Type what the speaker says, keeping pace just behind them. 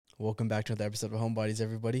Welcome back to another episode of Homebodies,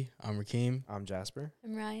 everybody. I'm Rakeem. I'm Jasper.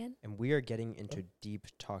 I'm Ryan. And we are getting into deep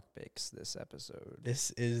topics this episode.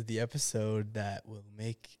 This is the episode that will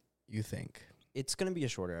make you think. It's going to be a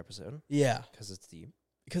shorter episode. Yeah. Because it's deep.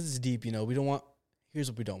 Because it's deep, you know, we don't want,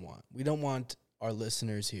 here's what we don't want. We don't want our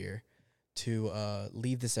listeners here to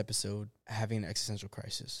leave this episode having an existential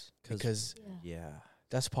crisis. Because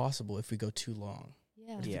that's possible if we go too long.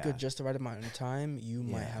 Yeah. But if you go just the right amount of time, you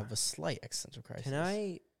might have a slight existential crisis. Can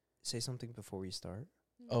I say something before we start?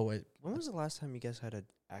 Oh, wait. When was the last time you guys had an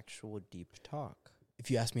actual deep talk?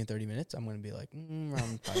 If you ask me in 30 minutes, I'm going to be like,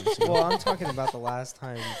 around 5 minutes ago. Well, I'm talking about the last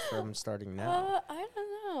time from starting now. I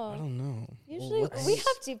don't know. I don't know. Usually Well, we have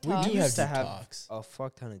deep talks. We do have used to deep have talks. a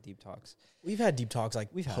fuck ton of deep talks. We've had deep talks like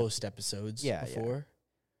We've had- post episodes before.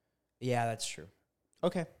 Yeah, that's true.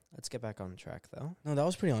 Okay, let's get back on track, though. No, that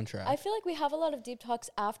was pretty on track. I feel like we have a lot of deep talks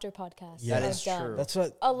after podcasts. Yeah. That are is done. true. That's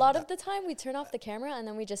what. A lot of the time we turn off the camera and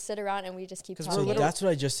then we just sit around and we just keep 'Cause talking. we're That's what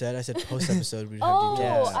I just said. I said post episode. We'd have Oh, deep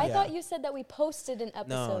Yeah. talks. I Yeah. thought you said that we posted an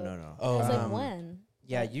episode. No. Oh, I was like, Um, when?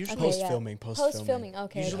 Yeah, Okay. usually post yeah. filming. Post filming.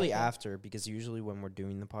 Okay. usually okay. after, because usually when we're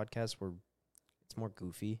doing the podcast, it's more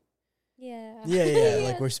goofy. Yeah. Yeah.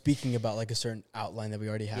 Like we're speaking about like a certain outline that we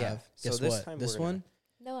already have. Yeah. So Guess this what? time This we're gonna- one,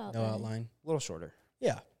 No outline. no outline. A little shorter.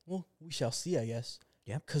 Yeah. Well, we shall see, I guess.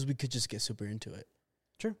 Yeah. Because we could just get super into it.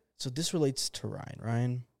 True. So this relates to Ryan.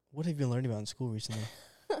 Ryan, what have you been learning about in school recently?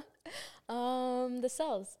 The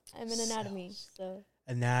cells. I'm in anatomy, Cells. so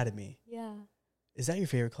Anatomy. yeah. Is that your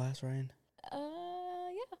favorite class, Ryan?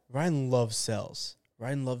 Yeah. Ryan loves cells.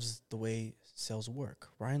 Ryan loves the way cells work.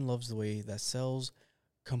 Ryan loves the way that cells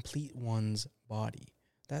complete one's body.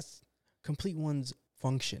 That's complete one's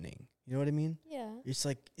functioning. You know what I mean? Yeah. It's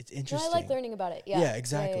like, it's No, interesting. I like learning about it. Yeah. Yeah,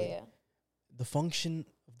 exactly. Yeah. The function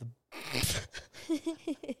of the...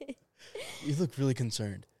 You look really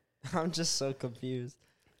concerned. I'm just so confused.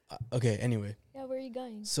 Okay, anyway. Yeah, where are you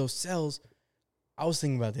going? So cells, I was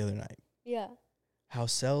thinking about it the other night. Yeah. How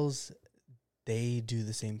cells, they do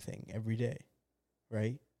the same thing every day,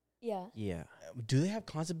 right? Yeah. Yeah. Do they have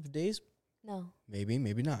concept of days? No. Maybe,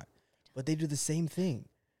 maybe not. But they do the same thing,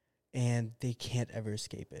 and they can't ever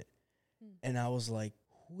escape it. And I was like,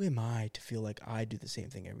 who am I to feel like I do the same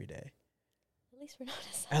thing every day? At least we're not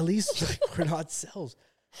a cell. At least like, we're not cells.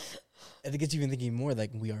 And it gets you even thinking more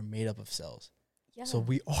like we are made up of cells. Yeah. So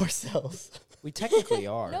we are cells. We technically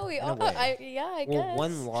are. No, we in a are. way. I Well, guess.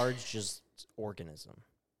 one large just organism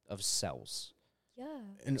of cells. Yeah.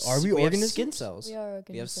 And are we Have organisms? skin cells. We are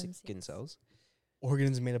We have organisms. skin yes. cells.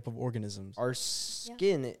 Organisms made up of organisms. Our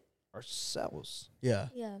skin are cells. Yeah.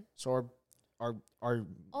 Yeah. So our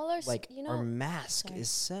All our like you know. our mask sorry. is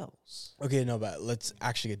cells. Okay, no, but let's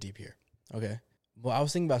actually get deep here. Okay. Well, I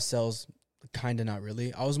was thinking about cells, kind of not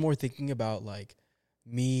really. I was more thinking about like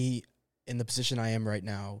me in the position I am right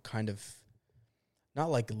now, kind of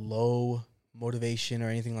not like low motivation or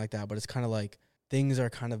anything like that, but it's kind of like things are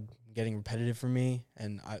kind of getting repetitive for me,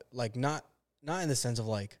 and I like not in the sense of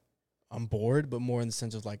like I'm bored, but more in the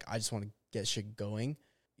sense of like I just want to get shit going.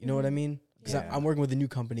 You know what I mean? Because Yeah. I'm working with a new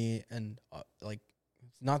company, and like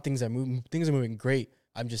not things are moving. Things are moving great.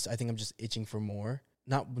 I think I'm just itching for more.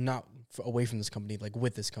 Not away from this company, like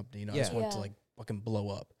with this company. You know, I just Yeah. want it to Yeah. like fucking blow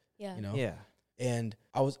up. Yeah. You know. Yeah. And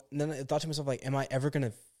then I thought to myself, like, am I ever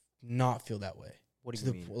gonna not feel that way? What do To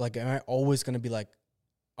you the mean? like, am I always gonna be like,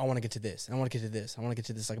 I want to get to this, and I want to get to this, I want to get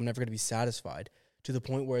to this. Like, I'm never gonna be satisfied to the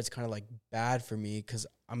point where it's kind of like bad for me because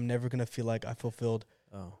I'm never gonna feel like I fulfilled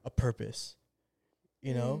Oh. a purpose.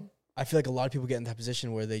 You know, I feel like a lot of people get in that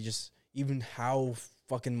position where they just, even how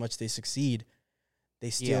fucking much they succeed, they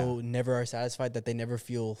still never are satisfied, that they never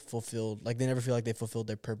feel fulfilled. Like, they never feel like they fulfilled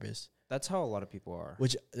their purpose. That's how a lot of people are.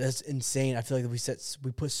 Which, that's insane. I feel like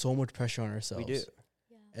we put so much pressure on ourselves. We do.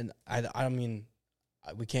 Yeah. And I mean,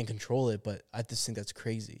 we can't control it, but I just think that's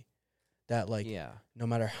crazy. That like, Yeah. no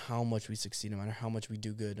matter how much we succeed, no matter how much we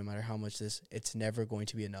do good, no matter how much it's never going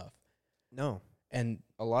to be enough. No. And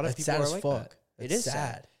A lot of that's people sad are as like fuck. that. That's It is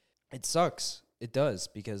sad. It sucks. It does,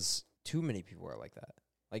 because too many people are like that.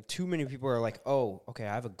 Like, too many people are like, oh, okay,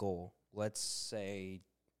 I have a goal. Let's say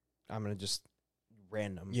I'm going to just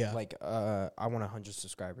random. Yeah. Like, I want 100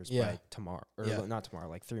 subscribers by tomorrow. Or not tomorrow,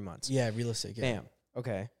 like 3 months. Yeah, realistic. Yeah. Bam.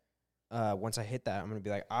 Okay. Once I hit that, I'm going to be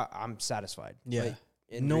like, I'm satisfied. Yeah. But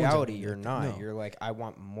in No one's ever reality, gonna you're do that. not. No. You're like, I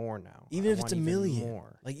want more now. Even I if it's want a million.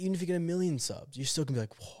 more. Like, even if you get 1 million subs, you're still gonna be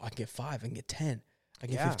like, whoa, I can get 5, I can get 10, I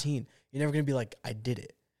can get Yeah. 15. You're never gonna be like, I did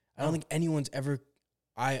it. I don't think anyone's ever.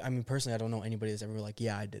 I mean, personally, I don't know anybody that's ever like,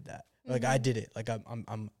 yeah, I did that. Like, I did it. Like,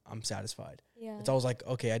 I'm satisfied. Yeah. It's always like,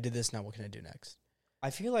 okay, I did this. Now, what can I do next? I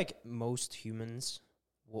feel like most humans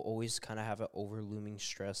will always kind of have an overlooming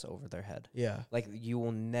stress over their head. Yeah. Like you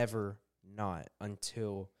will never not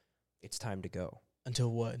until it's time to go.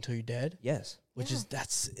 Until what? Until you're dead? Yes. Which Yeah. is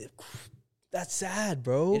that's sad,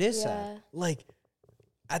 bro. It is sad. Like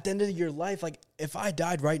at the end of your life, like if I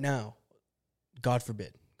died right now, God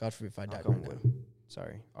forbid if I died Knock on right now. wood.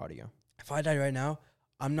 Sorry, audio. If I died right now,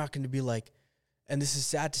 I'm not going to be like, and this is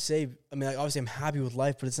sad to say. I mean, like obviously I'm happy with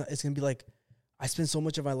life, but it's not. It's going to be like I spent so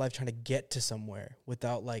much of my life trying to get to somewhere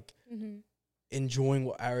without like enjoying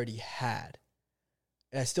what I already had,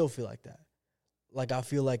 and I still feel like that. Like I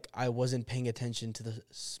feel like I wasn't paying attention to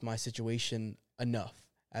my situation enough,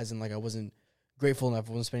 as in like I wasn't grateful enough.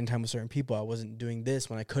 I wasn't spending time with certain people. I wasn't doing this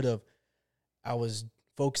when I could have. I was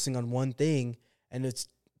focusing on one thing, and it's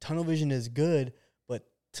tunnel vision is good, but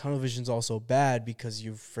tunnel vision is also bad because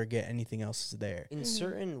you forget anything else is there. In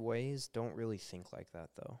certain ways, don't really think like that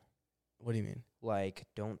though. What do you mean? Like,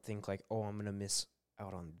 don't think like, oh, I'm gonna miss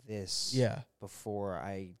out on this. Yeah. Before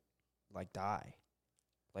I like die.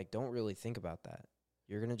 Like, don't really think about that.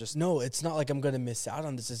 You're gonna just No, it's not like I'm gonna miss out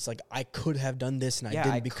on this. It's like I could have done this and I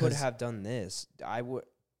didn't I because could have done this. I would.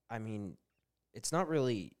 I mean, it's not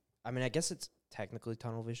really. I mean, I guess it's technically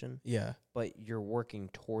tunnel vision, Yeah. but you're working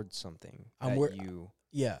towards something. I'm that wor- you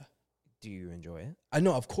Yeah. do you enjoy it? I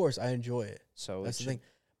know, of course I enjoy it. So That's it the thing. should-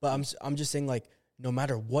 But I'm just saying like no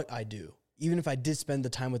matter what I do, even if I did spend the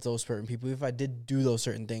time with those certain people, if I did do those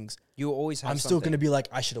certain things, you always have. I'm still gonna be like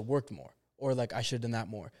I should have worked more or like I should have done that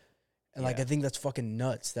more. And like Yeah. I think that's fucking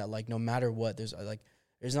nuts that like no matter what there's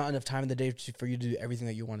not enough time in the day for you to do everything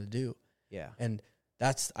that you want to do. Yeah. And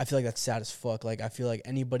I feel like that's sad as fuck. Like I feel like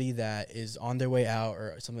anybody that is on their way out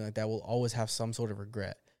or something like that will always have some sort of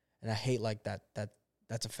regret. And I hate like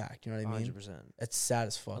that's a fact. You know what I mean? 100%. It's sad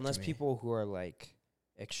as fuck. Unless to me. people who are like,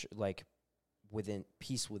 like within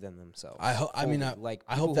peace within themselves. I hope I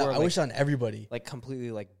hope that I wish on everybody. like completely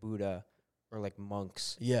like Buddha or like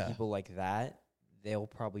monks. Yeah. People like that, they'll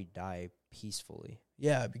probably die peacefully.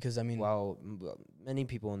 Yeah, because I mean While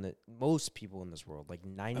most people in this world, like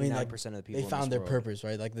 99% of the people they in found this their world, purpose,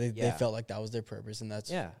 right? Like they Yeah. felt like that was their purpose and that's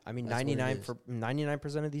Yeah, I mean, that's what it is.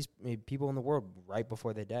 99% of these people in the world, right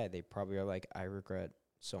before they die, they probably are like, I regret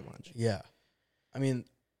so much. Yeah. I mean,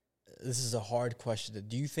 this is a hard question.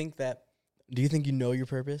 Do you think you know your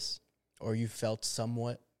purpose or you felt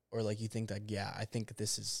somewhat or like you think like, yeah, I think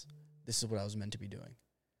this is what I was meant to be doing?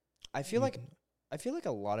 I feel You- like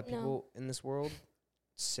a lot of No. people in this world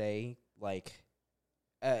say like,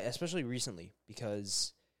 especially recently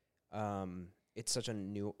because, it's such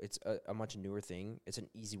it's a much newer thing. It's an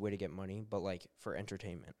easy way to get money, but like for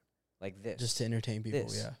entertainment, like this, just to entertain people,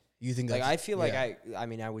 This. yeah. You think like that's, I feel like yeah. I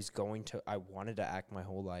mean, I wanted to act my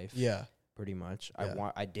whole life. Yeah. Pretty much.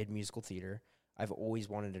 Yeah. I did musical theater. I've always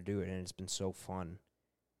wanted to do it, and it's been so fun.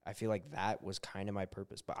 I feel like that was kind of my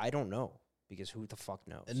purpose, but I don't know because who the fuck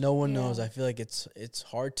knows? No one knows. Yeah. I feel like it's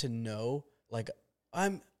hard to know. Like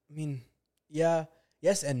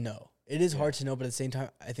yes and no. It is Yeah. hard to know, but at the same time,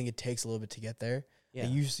 I think it takes a little bit to get there. Yeah.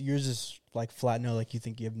 Like you're just like flat no, like you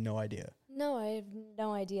think you have no idea. No, I have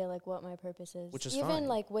no idea like what my purpose is. Which is even fine.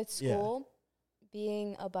 like with Yeah. school,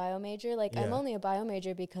 being a bio major, like I'm Yeah. only a bio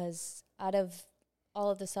major because out of all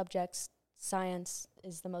of the subjects, science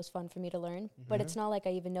is the most fun for me to learn. But Mhm. it's not like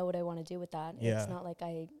I even know what I want to do with that. Yeah. It's not like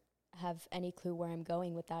I have any clue where I'm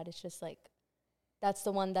going with that. It's just like that's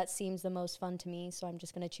the one that seems the most fun to me, so I'm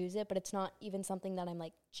just gonna choose it. But it's not even something that I'm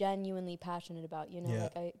like genuinely passionate about. You know, Yeah.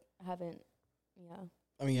 like I haven't. Yeah.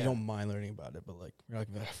 I mean, Yeah. you don't mind learning about it, but like you're not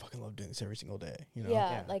gonna be like, I fucking love doing this every single day. You know?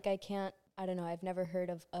 Yeah, Yeah. like I can't, I don't know, I've never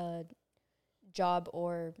heard of a job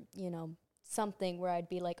or, something where I'd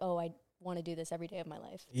be like, oh, I want to do this every day of my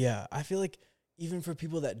life. Yeah, I feel like even for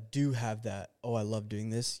people that do have that, oh, I love doing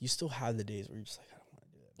this, you still have the days where you're just like, I don't want to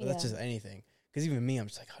do it. But that's Yeah. just anything. Because even me, I'm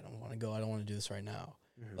just like, I don't want to go. I don't want to do this right now.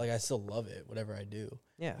 Mhm. Like, I still love it, whatever I do,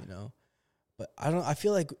 yeah. you know? But I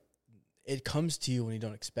feel like it comes to you when you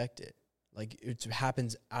don't expect it. Like, it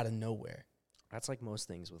happens out of nowhere. That's like most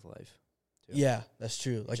things with life. too. Yeah, that's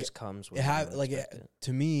true. It Like, just comes when it you have don't like expect it, it.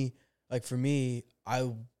 to me, like for me,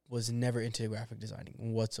 I was never into graphic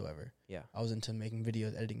designing whatsoever. Yeah. I was into making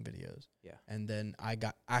videos, editing videos. Yeah. And then I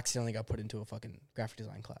accidentally got put into a fucking graphic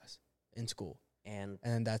design class in school. And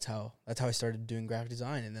And then that's how I started doing graphic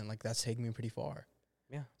design, and then like that's taken me pretty far.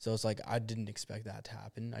 yeah. So it's like I didn't expect that to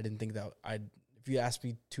happen. I didn't think that if you asked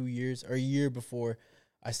me 2 years or a year before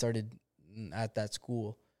I started at that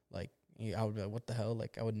school, like I would be like, what the hell?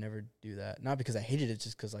 Like I would never do that. Not because I hated it,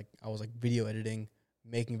 just because like I was like video editing,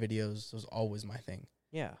 making videos was always my thing.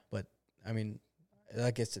 Yeah. I mean,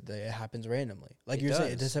 like I said, it happens randomly. Like It you're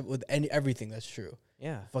saying, it does. does have with everything. That's true.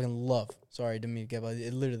 Yeah. Fucking love. Sorry, didn't mean to get, but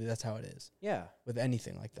it literally, that's how it is Yeah. with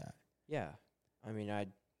anything like that. Yeah. I mean,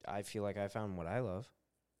 I feel like I found what I love.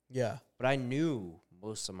 Yeah. But I knew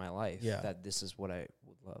most of my life Yeah. that this is what I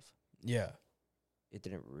would love. Yeah. It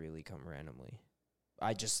didn't really come randomly.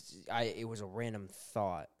 It was a random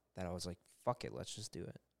thought that I was like, fuck it, let's just do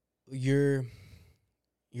it.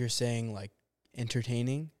 You're saying like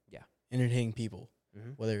entertaining? Yeah. Entertaining people,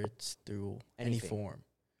 Mm-hmm. whether it's through Anything. any form.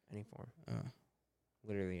 Any form. Uh,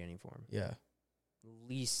 Literally any form. yeah.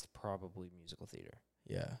 Least probably musical theater,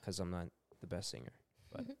 Yeah. because I'm not the best singer.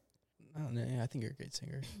 But Oh, no, yeah, I think you're a great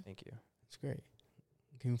singer. thank you. It's great.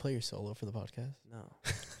 Can you play your solo for the podcast?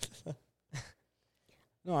 No.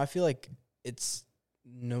 No, I feel like it's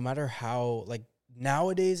no matter how, like,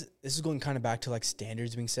 nowadays, this is going kind of back to like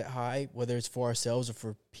standards being set high, whether it's for ourselves or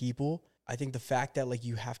for people. I think the fact that like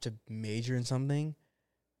you have to major in something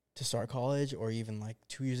to start college, or even like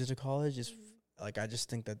 2 years into college, is like, I just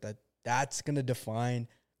think that's going to define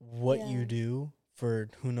what you Yeah. do for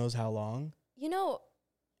who knows how long. You know,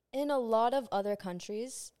 in a lot of other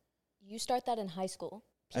countries, you start that in high school.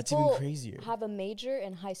 That's even People crazier. have a major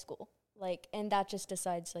in high school, like, and that just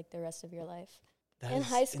decides like the rest of your life. That In is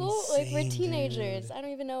high school, like, we're insane, teenagers. dude. I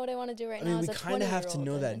don't even know what I want to do right I now. mean, we as a kind of have to 20-year-old,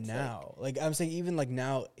 know and that it's now. Like, I'm saying, even like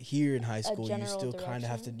now here in high school, you general still kind of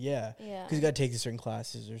have to, direction. yeah, Yeah. because you got to take certain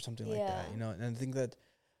classes or something like that, Yeah. you know. And I think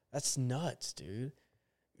that's nuts, dude.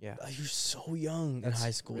 Yeah. Like, you're so young That's in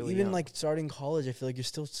high school. really Even young. like starting college, I feel like you're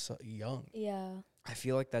still so young. Yeah. I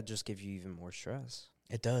feel like that just gives you even more stress.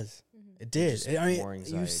 It does. Mhm. It did. Just I mean, more you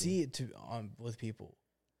anxiety. see it with people.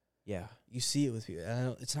 Yeah. You see it with people. And I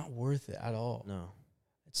don't, it's not worth it at all. No.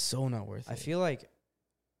 It's so not worth it. I feel like,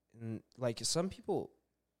 like some people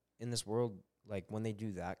in this world, like when they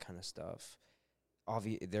do that kind of stuff,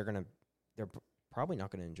 they're probably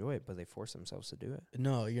not gonna enjoy it, but they force themselves to do it.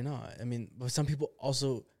 No, you're not. I mean, but some people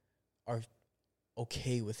also are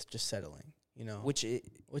okay with just settling, you know, which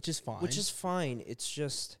is fine. Which is fine. It's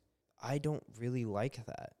just I don't really like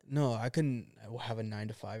that. No, I couldn't have a 9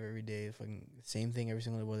 to 5 every day, fucking same thing every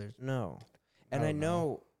single day. Whether No, and I don't know.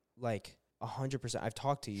 know like 100%. I've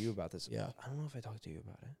talked to you about this. Yeah. I don't know if I talked to you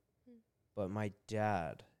about it, Hmm. but my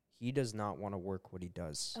dad, he does not want to work what he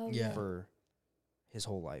does Oh, Yeah. for his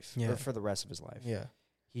whole life Yeah. or for the rest of his life. yeah,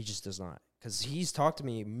 He just does not. Because he's talked to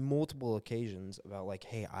me multiple occasions about, like,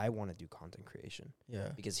 hey, I want to do content creation. yeah,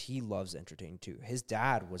 Because he loves entertaining, too. His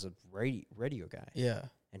dad was a radio guy. yeah,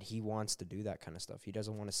 And he wants to do that kind of stuff. He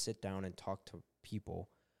doesn't want to sit down and talk to people,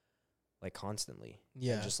 like, constantly.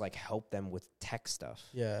 yeah, And just, like, help them with tech stuff.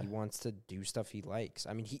 yeah. He wants to do stuff he likes.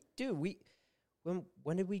 I mean,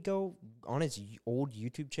 when did we go on his old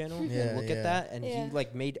YouTube channel Yeah, and look yeah. at that? And Yeah. he,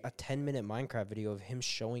 like, made a 10-minute Minecraft video of him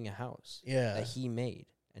showing a house Yeah. that he made.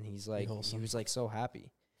 And he's like, he wholesome. was like so happy.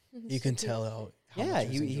 You can tell how Yeah, much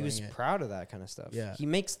he was enjoying it. proud of that kind of stuff. Yeah. He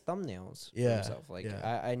makes thumbnails for Yeah, himself. Like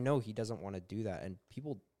yeah. I know he doesn't want to do that, and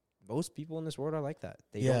most people in this world are like that.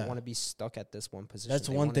 They Yeah. don't want to be stuck at this one position. That's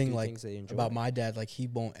They one wanna thing, do like, things they enjoy. about my dad. Like, he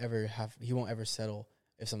won't ever settle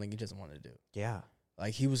if something he doesn't want to do. Yeah,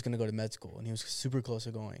 Like, he was gonna go to med school and he was super close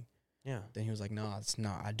to going. yeah, Then he was like, "No, it's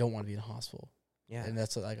not. I don't want to be in a hospital." yeah. And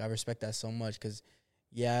that's like, I respect that so much because,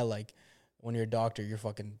 yeah, like when you're a doctor, you're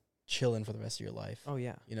fucking chilling for the rest of your life. Oh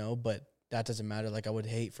yeah, You know, but that doesn't matter. Like, I would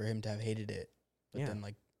hate for him to have hated it, but Yeah. then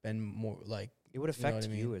like been more like, it would know what affect I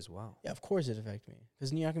you mean? as well. yeah, of course it affect me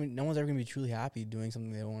because no one's ever gonna be truly happy doing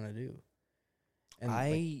something they don't want to do. And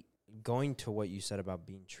like, Going to what you said about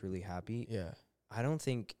being truly happy, yeah, I don't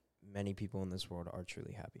think many people in this world are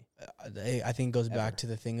truly happy. I think it goes back Ever. to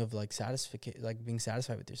the thing of like like being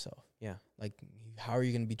satisfied with yourself. Yeah, Like, how are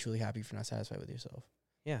you gonna be truly happy if you're not satisfied with yourself?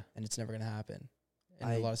 yeah. And it's never gonna happen in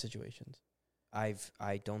I- a lot of situations. I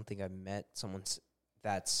don't think I've met someone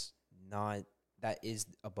that is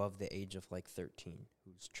above the age of like 13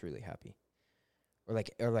 who's truly happy, or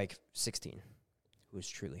like 16 who's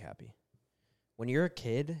truly happy. When you're a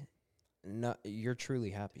kid, you're truly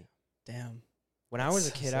happy. Damn. When I was a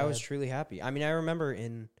That's so kid, I was sad. truly happy. I mean, I remember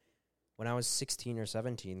when I was 16 or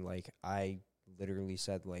 17, like I literally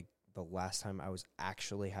said like the last time I was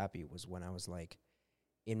actually happy was when I was like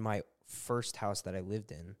in my first house that I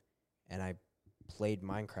lived in, and I played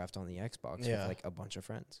Minecraft on the Xbox Yeah. with like a bunch of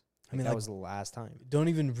friends. I mean, that like, was the last time. don't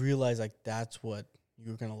even realize like that's what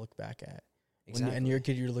you're gonna look back at. Exactly. And you're a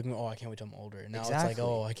kid, you're looking, oh, I can't wait till I'm older. And now it's Exactly. like,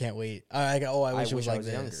 oh, I can't wait. I wish it was like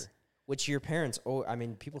this. Which your parents, I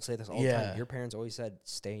mean, people say this all the Yeah. time. Your parents always said,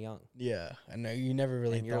 stay young. Yeah, and you never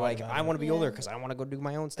really. And you're thought like, about I it. want to be Yeah. older because I want to go do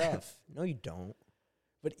my own stuff. No, you don't.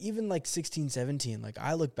 But even like 16, 17, like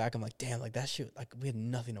I look back, I'm like, damn, like that shit, like we had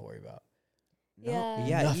nothing to worry about. Yeah.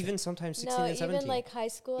 Yeah, Nothing. even sometimes 16 No, and 17. even like high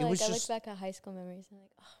school. It Like was I look just- back at high school memories and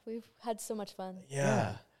like, oh, we've had so much fun.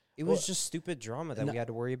 Yeah. It Well, was just stupid drama that and we had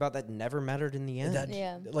to worry about that never mattered in the end. That,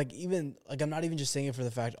 Yeah. like even like I'm not even just saying it for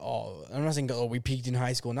the fact. Oh, I'm not saying we peaked in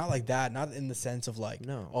high school. Not like that. Not in the sense of like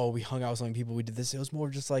No. we hung out with so many people. We did this. It was more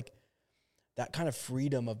just like that kind of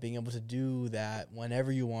freedom of being able to do that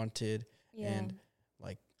whenever you wanted. Yeah. And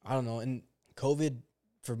like I don't know. And COVID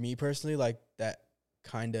for me personally, like that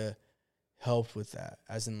kind of helped with that.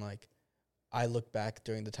 As in like I look back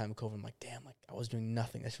during the time of COVID. I'm like, damn, like I was doing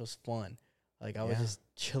nothing. That shit was fun. Like I was Yeah. just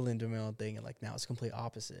chilling, doing my own thing, and like now it's complete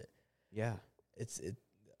opposite. Yeah.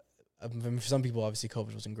 I mean, for some people, obviously,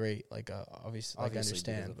 COVID wasn't great. Like, obviously, I Because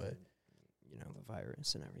understand, of, but you know, the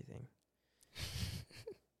virus and everything.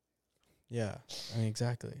 yeah, I mean,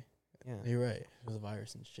 exactly. Yeah. You're right. It was a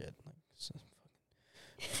virus and shit. Like, so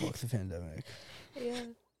fuck the pandemic. Yeah.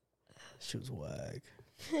 Shit was whack.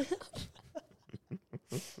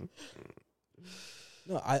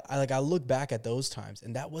 No, I look back at those times,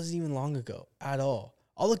 and that wasn't even long ago at all.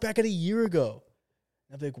 I'll look back at a year ago,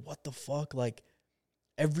 and I'll be like, what the fuck? Like,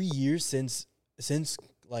 every year since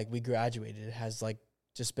like we graduated, it has like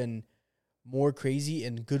just been more crazy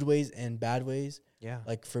in good ways and bad ways. Yeah.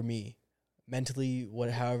 Like for me, mentally,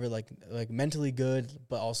 however, like mentally good,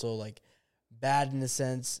 but also like bad in a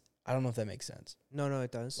sense. I don't know if that makes sense. No,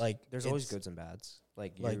 it does. Like there's always it's- goods and bads.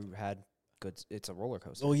 Like like- you had goods. It's a roller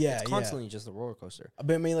coaster. Oh, yeah, It's yeah. constantly just a roller coaster.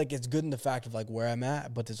 But I mean, like it's good in the fact of like where I'm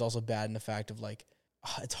at, but there's also bad in the fact of like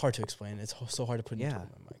it's hard to explain. It's so hard to put into Yeah.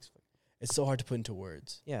 my mics. It's so hard to put into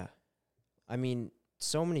words. Yeah. I mean,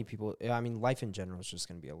 so many people. I mean, life in general is just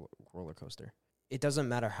going to be a roller coaster. It doesn't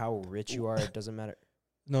matter how rich you are. It doesn't matter.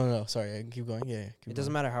 No. Sorry, I can keep going. Yeah. It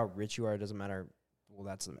doesn't matter how rich you are. It doesn't matter. Well,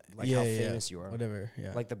 that's like Yeah, how yeah, famous you are. Whatever.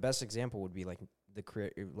 Yeah. Like the best example would be like the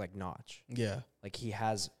career, like Notch. yeah. Like he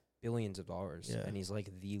has billions of dollars, Yeah. and he's like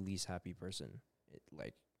the least happy person,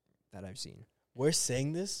 like that I've seen. We're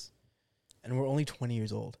saying this, and we're only 20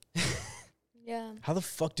 years old. Yeah. How the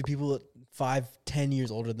fuck do people 5-10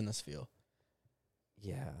 years older than us feel?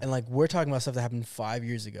 Yeah. And like we're talking about stuff that happened 5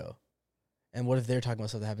 years ago, and what if they're talking about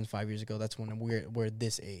stuff that happened 5 years ago? That's when we're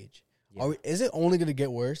this age. Yeah. Is it only gonna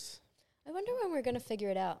get worse? I wonder when we're gonna figure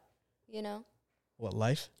it out. You know? What,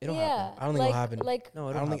 life? It'll yeah. happen. I don't think it'll happen. Like No, I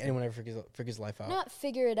it'll don't think happen. anyone ever figures life out. not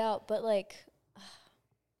figure it out, but like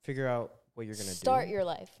Figure out what you're gonna start do. your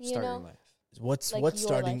life. You Start know? your life. What's like what's your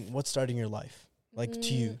starting life. what's starting your life? Like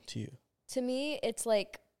to you. To me, it's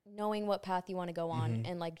like knowing what path you want to go on Mhm.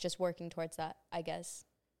 and like just working towards that, I guess,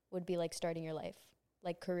 would be like starting your life.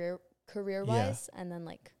 Like career wise, and then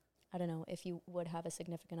like I don't know, if you would have a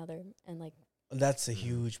significant other and like That's a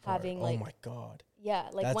huge part. Having, Oh like- my god. yeah,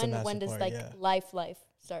 like That's a when massive does part, like yeah. life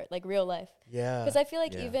start? Like real life. Yeah. Because I feel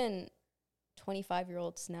like Yeah. even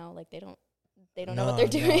 25-year-olds now, like they don't know No, what they're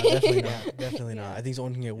no, doing. definitely not. Definitely not. Yeah. I think it's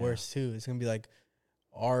only gonna get Yeah. worse too. It's gonna be like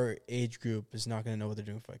our age group is not gonna know what they're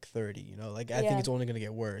doing for like 30. You know, like I think Yeah. it's only gonna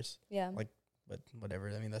get worse. Yeah. Like, but whatever.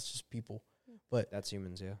 I mean, that's just people. That's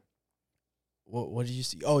humans, yeah. What did you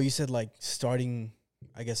see? Oh, you said like starting,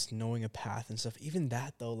 I guess, knowing a path and stuff. Even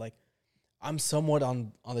that though, like I'm somewhat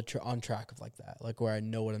on track of like that, like where I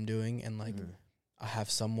know what I'm doing and like Mhm. I have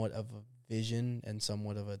somewhat of a vision and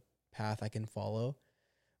somewhat of a path I can follow.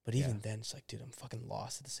 But even Yeah. then, it's like, dude, I'm fucking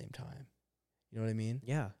lost at the same time. You know what I mean?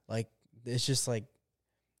 Yeah. Like, it's just like,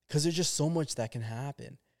 because there's just so much that can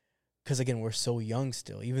happen. Because again, we're so young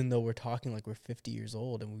still, even though we're talking like we're 50 years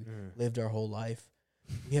old and we've Mhm. lived our whole life.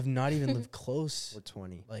 We have not even lived close, We're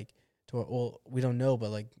 20. like, to our, well, we don't know, but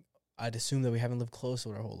like, I'd assume that we haven't lived close to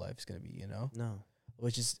what our whole life is going to be, you know? No.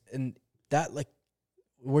 Which is, and that, like,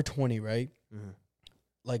 we're 20, right? Mhm.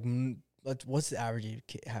 Like, what's the average age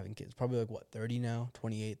of having kids? Probably like what, 30 now?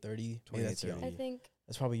 28, 30? Maybe 28, that's young. 30. I think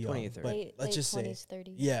That's probably young. 28, 30. But late let's just 20s, say,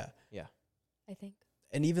 30s. yeah. I think.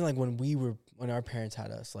 And even like when our parents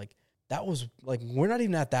had us, like that was like, we're not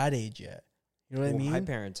even at that age yet. You know what I Well, mean? my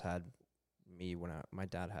parents had me my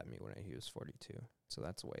dad had me when he was 42. So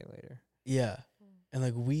that's way later. Yeah. And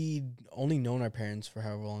like we only known our parents for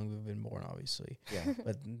however long we've been born, obviously. Yeah.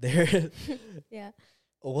 But they're, Yeah.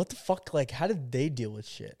 what the fuck? Like, how did they deal with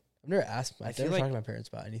shit? I've never asked. I I've feel never like- talked to my parents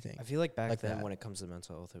about anything. I feel like back Like then that. when it comes to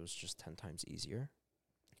mental health, it was just 10 times easier.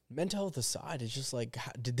 Mental health aside, it's just like,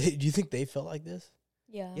 do you think they felt like this?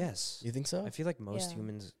 Yeah. Yes. You think so? I feel like most Yeah.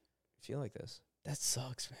 humans feel like this. That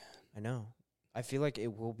sucks, man. I know. I feel like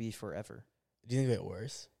it will be forever. Do you think it get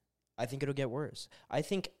worse? I think it'll get worse. I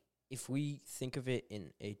think if we think of it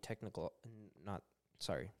in a technical,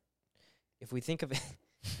 if we think of it,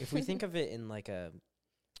 if we think of it in like an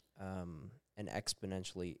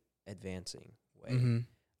exponentially advancing way, Mm-hmm.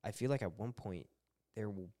 I feel like at one point there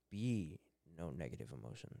will be no negative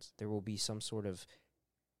emotions. There will be some sort of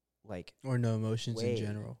like Or no emotions way in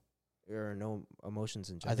general. or no emotions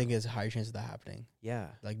in general. I think there's a higher chance of that happening. yeah,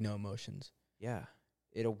 Like no emotions. yeah.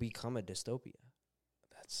 It'll become a dystopia.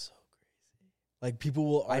 That's so crazy. Like people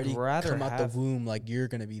will I'd already rather come out the have- womb like you're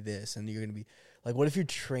gonna be this and you're gonna be like. What if you're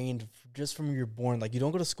trained just from you're born? Like you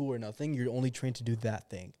don't go to school or nothing. You're only trained to do that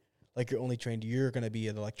thing. Like you're only trained. You're gonna be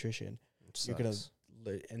an electrician. It You're gonna sucks.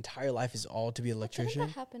 entire life is all to be an I feel like electrician. that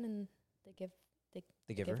happened in The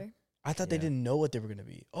Giver. Giver I thought they Yeah. didn't know what they were gonna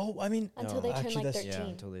be. Oh, I mean, until No. they turned Actually, like that's- 13, Yeah,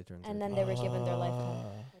 until they turn. and then 13. they were given their lifetime.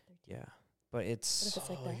 Ah. at 13. Yeah, but it's What if it's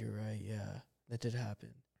like oh, that? you're right. Yeah, that did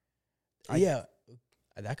happen. I- Yeah,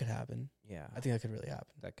 that could happen. yeah. I think that could really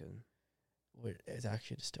happen. that could. It's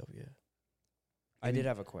actually a dystopia. I did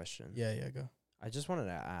have a question. Yeah, yeah, go. I just wanted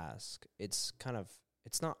to ask. It's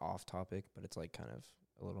not off topic, but it's like kind of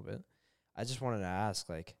a little bit. I just wanted to ask,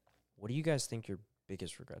 like, what do you guys think your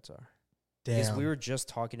biggest regrets are? Because Damn. we were just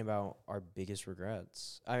talking about our biggest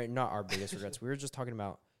regrets. I mean, not our biggest regrets. We were just talking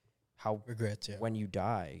about how regrets. Yeah. when you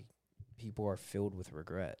die, people are filled with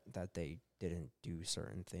regret that they didn't do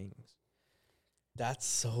certain things. That's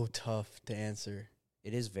so tough to answer.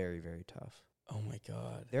 It is very, very tough. Oh my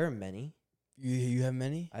god. There are many. You have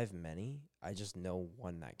many? I have many. I just know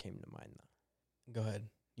one that came to mind, though. Go ahead.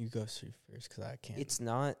 You go first because I can't. It's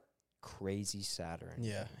not crazy sad or anything.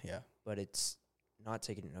 yeah, yeah. But it's not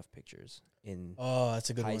taking enough pictures in Oh, that's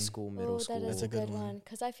a good high one. school, middle Oh, school. that is That's a a good good one. one.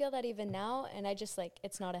 Because I feel that even now, and I just like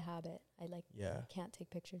it's not a habit. I like Yeah. can't take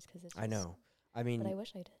pictures because it's. I know. I mean, but I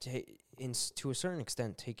wish I did. to a certain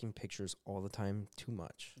extent, taking pictures all the time too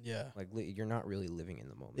much. Yeah. Like you're not really living in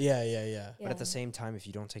the moment. Yeah, yeah, yeah. But at the Yeah. same time, if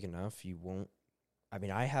you don't take enough, you won't. I mean,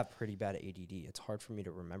 I have pretty bad ADD. It's hard for me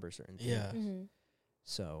to remember certain things. Yeah. Mm-hmm.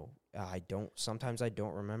 So I don't. Sometimes I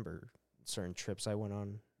don't remember certain trips I went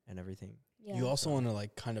on and everything. Yeah. You also So- want to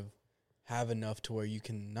like kind of have enough to where you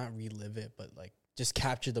can not relive it, but like just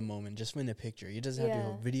capture the moment just in a picture. It doesn't have to be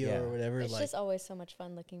a Yeah. video Yeah. or whatever. It's like just always so much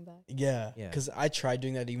fun looking back. yeah, Yeah. because I tried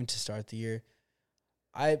doing that even to start the year.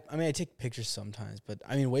 I mean I take pictures sometimes, but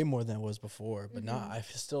I mean way more than I was before. But not Mhm. I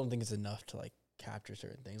still don't think it's enough to like capture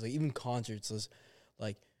certain things. Like even concerts is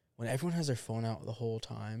like when everyone has their phone out the whole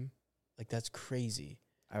time, like that's crazy.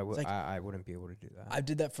 like- I wouldn't be able to do that. I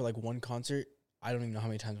did that for like one concert. I don't even know how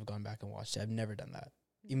many times I've gone back and watched it. I've never done that.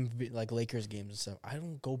 Even like Lakers games and stuff. I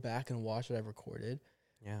don't go back and watch what I've recorded.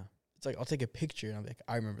 yeah. It's like I'll take a picture and I'm like,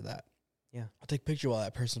 I remember that. Yeah. I'll take a picture while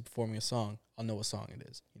that person's performing a song. I'll know what song it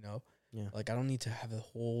is, you know? Yeah. Like I don't need to have a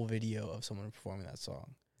whole video of someone performing that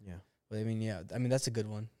song. Yeah. But I mean, yeah, I mean that's a good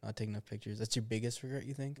one. Not taking enough pictures. That's your biggest regret,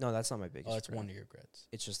 you think? No, that's not my biggest. Oh, that's regret. one of your regrets.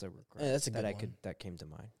 It's just a regret. Yeah, that's a that good one. that came to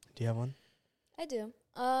mind. Do you have one? I do.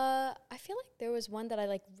 I feel like there was one that I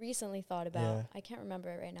like recently thought about. Yeah. I can't remember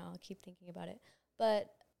it right now. I'll keep thinking about it.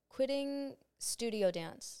 But quitting studio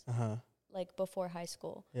dance Uh-huh. like before high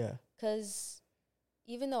school, Yeah. because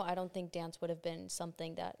even though I don't think dance would have been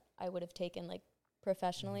something that I would have taken like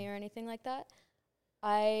professionally or anything like that,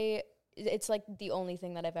 it's like the only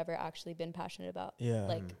thing that I've ever actually been passionate about Yeah.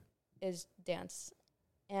 Like, Mhm. is dance.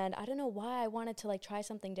 And I don't know why I wanted to like try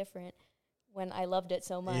something different when I loved it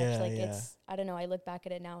so much. Yeah, like yeah. it's I don't know, I look back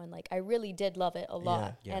at it now and like I really did love it a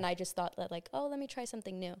lot. Yeah. And I just thought that like, oh, let me try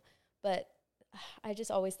something new. But I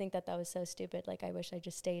just always think that was so stupid. Like I wish I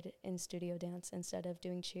just stayed in studio dance instead of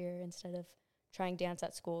doing cheer, instead of trying dance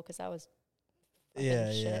at school, because that was fucking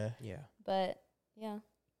Yeah, shit. yeah. Yeah. But yeah,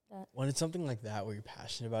 When it's something like that where you're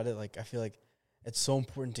passionate about it, like I feel like it's so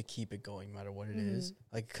important to keep it going no matter what it is.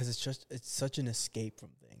 Like because it's such an escape from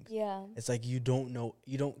things. yeah, It's like you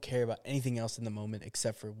don't care about anything else in the moment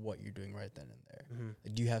except for what you're doing right then and there. Mm-hmm.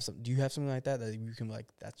 Like, do you have something like that you can like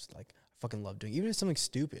that's like I fucking love doing, even if it's something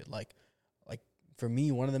stupid. Like for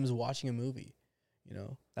me, one of them is watching a movie, you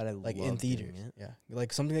know, That I like love in doing theaters. it. Yeah,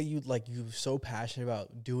 like something that you're so passionate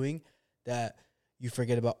about doing that you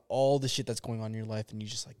forget about all the shit that's going on in your life, and you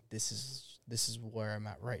just like this is where I'm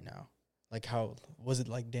at right now. Like how was it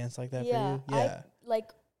like dance like that Yeah, for you? Yeah,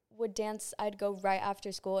 like would dance. I'd go right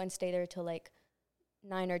after school and stay there till like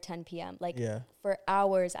 9 or 10 p.m. Like yeah, for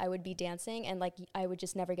hours I would be dancing, and like I would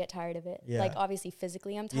just never get tired of it. Yeah. Like obviously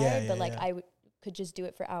physically I'm Yeah, tired, yeah, but like yeah. I could just do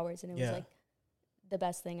it for hours, and it Yeah. was like the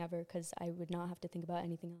best thing ever because I would not have to think about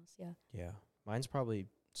anything else. Yeah. Yeah. Mine's probably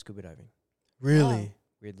scuba diving. really.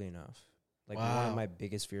 Weirdly enough, like one Wow. of my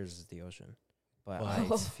biggest fears is the ocean, but Wow.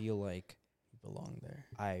 I feel like You belong there.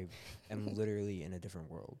 I am literally in a different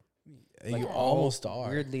world. You Yeah. almost are.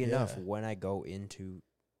 Weirdly enough, Yeah. when I go into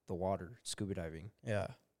the water scuba diving, Yeah,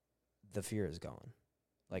 the fear is gone.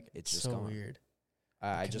 Like it's just so gone. weird.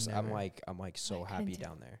 I could just never. I'm like so I happy couldn't do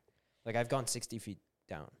down there. Like I've gone 60 feet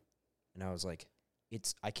down, and I was like,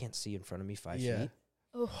 I can't see in front of me 5 Yeah. feet.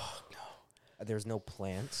 Oh, There's no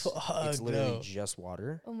plants. Fuck, It's literally no. just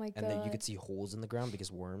water. oh my god. And then you could see holes in the ground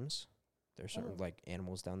because worms. There's certain Oh. like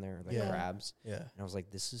animals down there, like Yeah. crabs. Yeah. And I was like,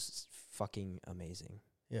 this is fucking amazing.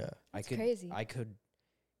 Yeah. That's crazy. I could.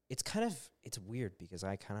 It's weird because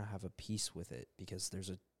I kind of have a peace with it because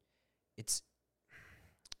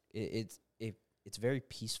it's very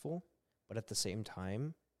peaceful, but at the same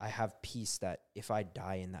time, I have peace that if I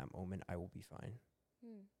die in that moment, I will be fine.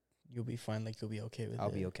 Hmm. You'll be fine. Like, you'll be okay with it. I'll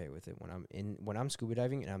be okay with it when I'm scuba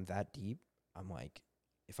diving and I'm that deep. I'm like,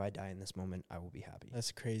 if I die in this moment, I will be happy.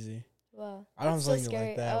 That's crazy. Wow. I don't have That's so something scary.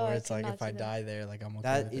 like that Oh, where I it's like, cannot if I see that. die there, like, I'm okay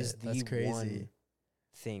That with is it. the That's crazy. one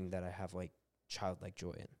thing that I have like childlike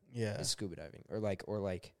joy in Yeah. is scuba diving or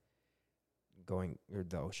like going or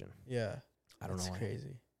the ocean. Yeah. I don't That's know. Why.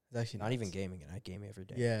 crazy. It's actually Not even nuts. gaming, and I game every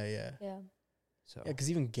day. Yeah. Yeah. Yeah. So Yeah, because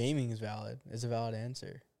even gaming is valid. It's a valid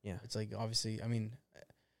answer. yeah. It's like, obviously, I mean,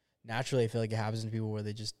 naturally, I feel like it happens to people where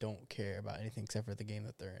they just don't care about anything except for the game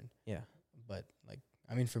that they're in. Yeah. But, like,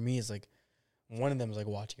 I mean, for me, it's like, one of them is like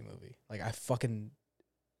watching a movie. Like, I fucking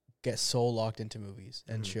get so locked into movies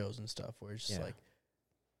and Mhm. shows and stuff where it's just Yeah. like,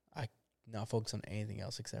 I not focus on anything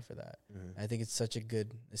else except for that. Mhm. I think it's such a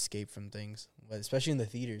good escape from things, but especially in the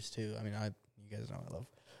theaters too. I mean, you guys know I love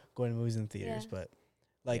going to movies in theaters, Yeah. but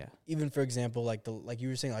like Yeah. even for example, like you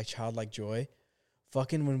were saying, like childlike joy,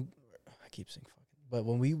 fucking when I keep saying fucking, but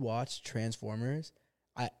when we watched Transformers,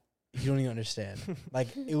 you don't even understand.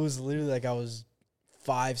 Like it was literally like I was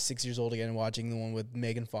 5-6 years old again watching the one with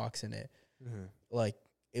Megan Fox in it. Mhm. Like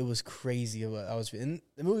it was crazy. I was in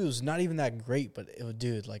the movie was not even that great, but it was,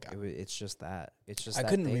 dude, like It's just that. It's just I that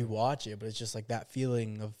couldn't thing. rewatch it, but it's just like that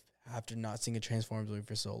feeling of after not seeing a Transformers movie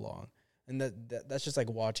for so long, and that's just like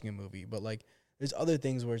watching a movie. But like, there's other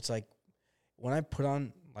things where it's like when I put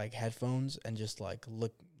on like headphones and just like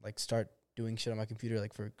start doing shit on my computer,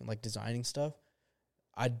 like for like designing stuff,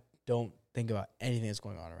 I don't think about anything that's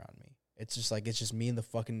going on around me. It's just me and the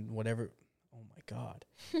fucking whatever. Oh my god,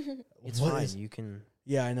 It's What fine. is- You can.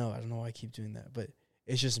 yeah, I know. I don't know why I keep doing that, but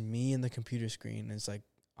it's just me and the computer screen. And it's like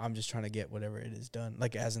I'm just trying to get whatever it is done.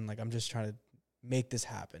 Like as in, like I'm just trying to make this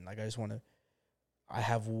happen. Like I just want to. I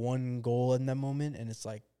have one goal in that moment, and it's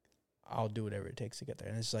like I'll do whatever it takes to get there.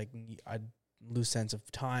 And it's like I lose sense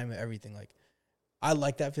of time, everything. Like I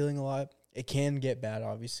like that feeling a lot. It can get bad,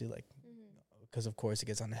 obviously, like because of course it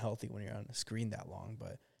gets unhealthy when you're on a screen that long.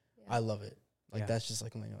 But I love it. Like Yeah. that's just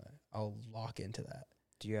like I'll lock into that.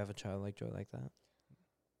 Do you have a childlike joy like that?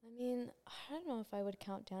 I mean, I don't know if I would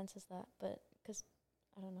count dance as that, but because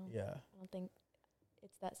I don't know. Yeah. I don't think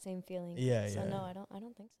it's that same feeling. Yeah, So yeah. no, I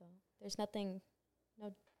don't think so. There's nothing,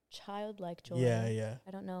 no childlike joy. Yeah, yeah.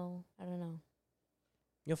 I don't know.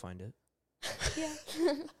 You'll find it. Yeah.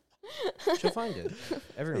 She'll find it.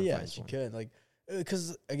 Everyone Yeah, finds she one. could. Like,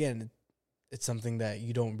 because again, it's something that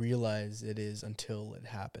you don't realize it is until it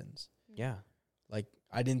happens. Yeah. Like,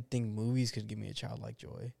 I didn't think movies could give me a childlike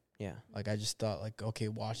joy. Yeah. Like, I just thought, like, okay,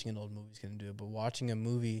 watching an old movie's gonna do it, but watching a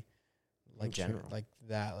movie, like In general. like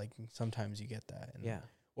that, like sometimes you get that. And Yeah.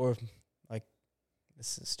 Or like,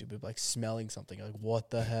 this is stupid, but, like smelling something, like what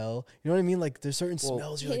the hell? You know what I mean? Like, there's certain Well,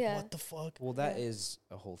 smells you're Yeah. like, what the fuck? Well, that Yeah. is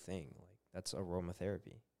a whole thing. Like that's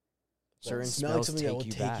aromatherapy. Like, Certain smelling smells something that take will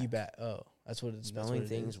you take back. you back. Oh, that's what it's Smelling that's what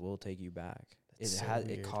things It, will take you back. That's so It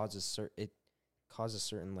weird. causes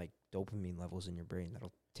certain like dopamine levels in your brain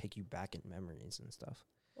that'll take you back in memories and stuff.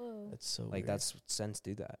 Whoa. That's so Like weird. that's scents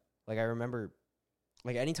do that. Like I remember,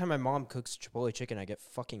 like anytime my mom cooks Chipotle chicken, I get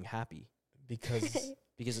fucking happy because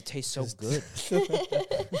because it tastes so Because- good.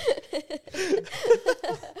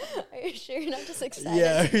 Are you sure you're not just excited?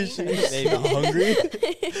 Yeah, to are you eat? sure you're just Maybe. not hungry?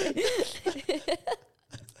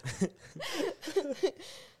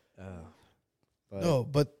 But No,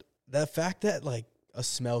 but the fact that like a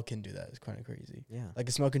smell can do that is kind of crazy. yeah, Like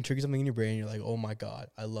a smell can trigger something in your brain. You're like, oh my god,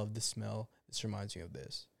 I love this smell. This reminds me of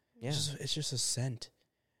this. yeah, It's just a scent.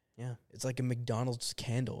 yeah. It's like a McDonald's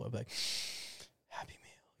candle. I'm like, Happy Meal.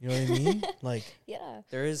 You know what I mean? Like, Yeah.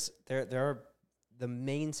 There are the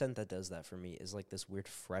main scent that does that for me is like this weird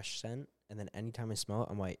fresh scent, and then anytime I smell it,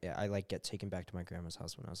 I'm like I like get taken back to my grandma's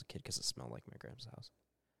house when I was a kid because it smelled like my grandma's house.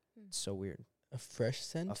 Hmm. It's so weird. a fresh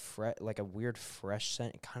scent. Like a weird fresh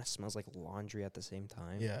scent. It kind of smells like laundry at the same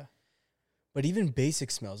time. Yeah. But even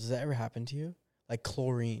basic smells, does that ever happen to you? Like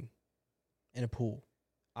chlorine in a pool.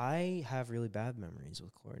 I have really bad memories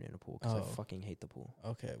with chlorine in a pool because Oh. I fucking hate the pool.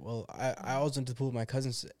 Okay. Well, I always went to the pool with my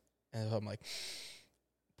cousins, and so I'm like,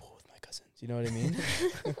 pool with my cousins. You know what I mean?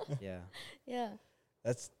 Yeah. Yeah.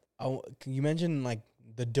 That's you mentioned like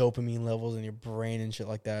the dopamine levels in your brain and shit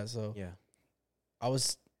like that. So Yeah. I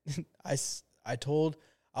was I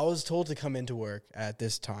I was told to come into work at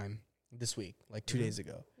this time this week, like 2 Mhm. days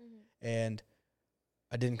ago, and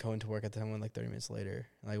I didn't come into work at the time. Went like 30 minutes later,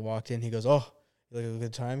 and I walked in. He goes, "Oh, you look a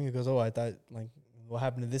good time." He goes, "Oh, I thought like what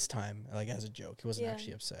happened to this time?" Like as a joke. He wasn't Yeah.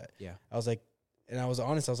 actually upset. Yeah. I was like, and I was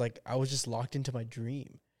honest. I was like, I was just locked into my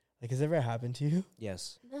dream. Like, has it ever happened to you?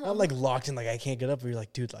 Yes. Not like locked in, like I can't get up. But you're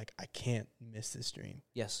like, dude, like I can't miss this dream.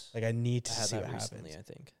 Yes. Like I need to I had see that what recently, happens.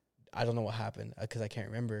 I think. I don't know what happened because I can't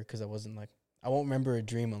remember because I wasn't like I won't remember a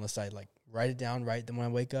dream unless I like write it down right then when I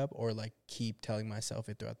wake up or like keep telling myself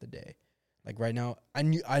it throughout the day. Like right now, I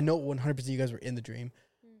know 100% you guys were in the dream,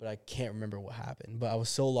 but I can't remember what happened. But I was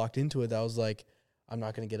so locked into it that I was like, I'm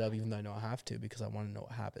not gonna get up even though I know I have to because I want to know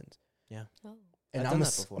what happens. Yeah. Oh. And I've done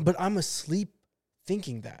that before. but I'm asleep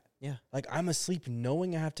thinking that. Yeah. Like I'm asleep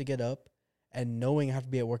knowing I have to get up and knowing I have to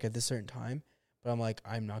be at work at this certain time. But I'm like,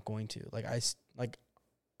 I'm not going to. Like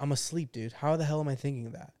I'm asleep, dude. How the hell am I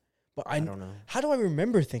thinking that? But I don't know. how do I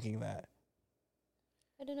remember thinking that?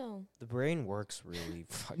 I don't know. The brain works really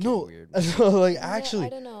fucking No, weird. like Yeah, actually, I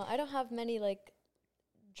don't know. I don't have many like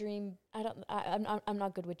dream. I'm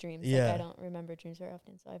not good with dreams. Yeah. Like I don't remember dreams very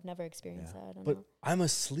often, so I've never experienced that. I don't but know. I'm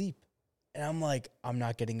asleep, and I'm like, I'm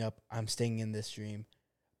not getting up. I'm staying in this dream,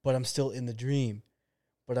 but I'm still in the dream,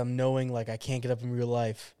 but I'm knowing like I can't get up in real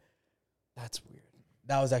life. That's weird.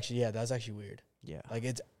 That was actually weird. Yeah. Like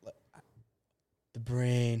it's the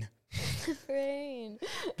brain, Brain.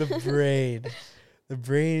 the brain, the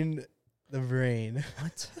brain, the brain.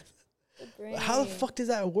 What? The brain. How the fuck does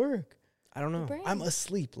that work? I don't The know. brain. I'm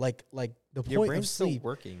asleep. Like the Your point brain's of still sleep.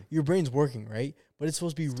 working. Your brain's working, right? But it's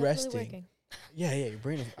supposed to be It's definitely resting. working. Yeah, your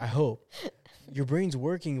brain. I hope your brain's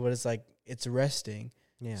working, but it's like it's resting.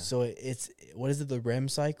 Yeah. So it's what is it? The REM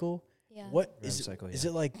cycle. Yeah. What REM is it? cycle, Is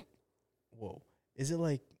yeah. it like? Whoa! Is it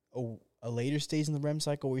like a later stage in the REM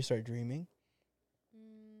cycle where you start dreaming?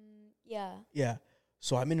 Yeah. Yeah.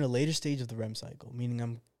 So I'm in a later stage of the REM cycle, meaning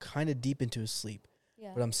I'm kind of deep into a sleep,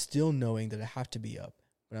 Yeah. but I'm still knowing that I have to be up.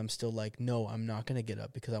 But I'm still like, no, I'm not gonna get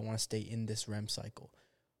up because I want to stay in this REM cycle.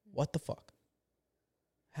 What the fuck?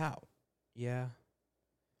 How? Yeah.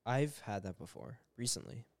 I've had that before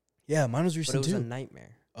recently. Yeah, mine was But it recent was a too.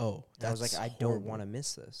 nightmare. Oh, And I was like, that's I don't horrible. want to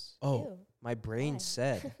miss this. Oh, Ew. My brain Why?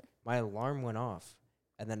 said, my alarm went off.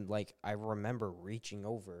 And then, like, I remember reaching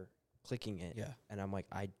over, clicking it. yeah. And I'm like,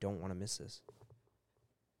 I don't want to miss this.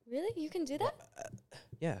 Really? You can do that?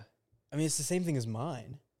 Yeah. I mean, it's the same thing as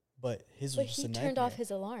mine, but his But was just he a turned off nightmare.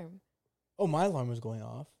 his alarm. Oh, my alarm was going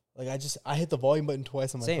off. Like I hit the volume button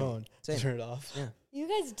twice on my Same, phone same. to turn it off. Yeah. You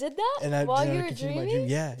guys did that And I while then I you were continued my dreaming? dream.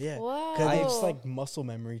 Yeah, yeah. Wow. Because it's I've- just like muscle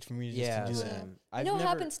memory for me to Yeah. just to do Yeah. that. Same. You know what never-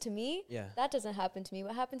 happens to me? Yeah. That doesn't happen to me.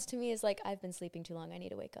 What happens to me is like I've been sleeping too long. I need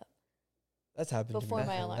to wake up. That's happened Before to me.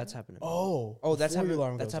 my before. alarm. That's happened to me. Oh, Oh, that's before your happened.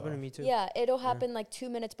 alarm That's goes happened to off. me too. Yeah, it'll happen like 2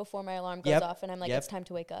 minutes before my alarm goes Yep. off, and I'm like, Yep. it's time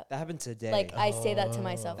to wake up. That happened today. Like I say that to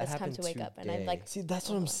myself, That it's time happened to wake up, and I'm today. like, See, that's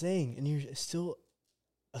what I'm saying, and you're still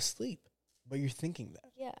asleep, but you're thinking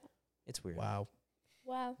that. yeah, It's weird. Wow,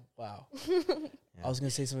 wow. wow. Yeah. I was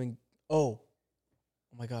gonna say something. Oh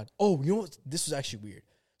my god. Oh, you know what? This was actually weird.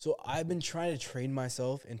 So I've been trying to train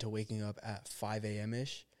myself into waking up at 5 a.m.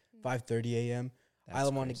 ish, 5:30 a.m. I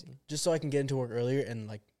That's want to crazy. just so I can get into work earlier and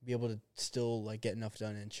like be able to still like get enough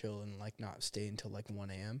done and chill and like not stay until like 1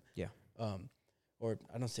 a.m. Yeah. Or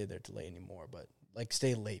I don't stay there till late anymore, but like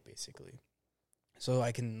stay late basically, so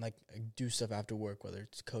I can like do stuff after work, whether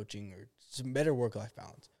it's coaching or some better work-life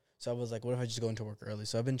balance. So I was like, what if I just go into work early?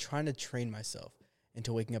 So I've been trying to train myself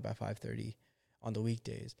into waking up at 5:30 on the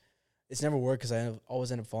weekdays. It's never worked because I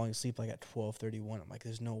always end up falling asleep like at 12:31. I'm like,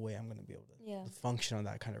 there's no way I'm gonna be able to Yeah. function on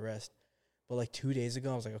that kind of rest. But like 2 days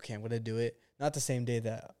ago, I was like, okay, I'm gonna do it. Not the same day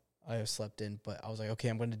that I slept in, but I was like, okay,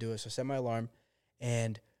 I'm gonna do it. So I set my alarm,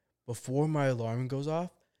 and before my alarm goes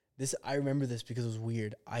off, I remember this because it was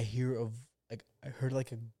weird. I heard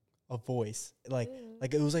like a voice, like Ooh.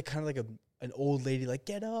 like it was like kind of like an old lady, like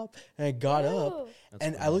get up, and I got up, Ew. That's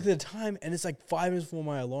and I weird. looked at the time, and it's like 5 minutes before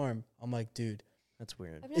my alarm. I'm like, dude, That's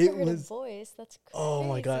weird. I've it never heard a was- voice. That's crazy. oh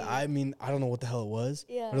my god. I mean, I don't know what the hell it was,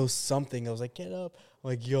 yeah. but it was something. I was like, get up. I'm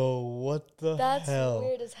like, yo, what the That's hell?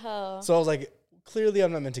 weird as hell. So I was like, clearly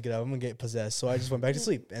I'm not meant to get up. I'm gonna get possessed. So I just went back to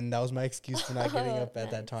sleep, and that was my excuse for not getting up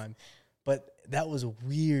at that Nice. time. But that was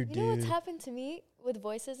weird, You dude. know what's happened to me with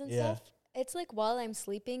voices and Yeah. stuff? It's like while I'm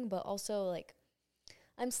sleeping, but also like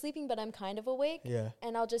I'm sleeping, but I'm kind of awake. Yeah.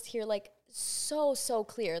 And I'll just hear like so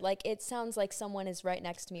clear. Like it sounds like someone is right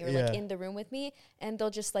next to me or Yeah. like in the room with me, and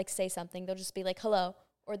they'll just like say something. They'll just be like, hello.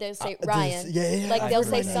 Or they'll say This- Ryan. yeah. Like I've they'll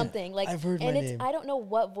heard my say name. something. Like I've heard and my it's name. I don't know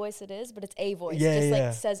what voice it is, but it's a voice. Yeah, It just yeah.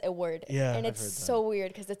 like says a word. Yeah. And I've it's heard so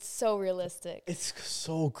weird because it's so realistic. It's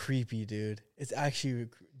so creepy, dude. It's actually.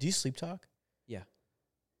 Do you sleep talk? Yeah.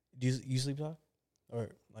 Do you sleep talk? Or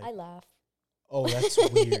like? I laugh. Oh, that's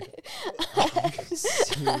weird. Are you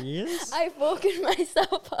serious? I've woken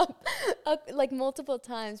myself up like multiple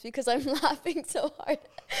times because I'm laughing so hard.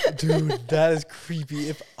 Dude, that is creepy.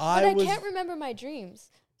 If But I I was, can't remember my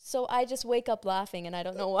dreams. So I just wake up laughing and I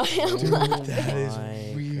don't know why I'm Dude, laughing. that is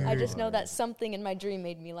My weird. I just know God. that something in my dream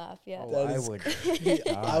made me laugh. Yeah. Oh, That I is would.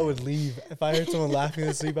 I would leave if I heard someone laughing in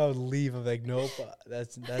their sleep. I would leave. I'm like, nope,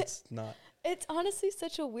 that's not. It's honestly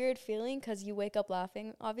such a weird feeling because you wake up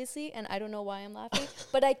laughing, obviously, and I don't know why I'm laughing,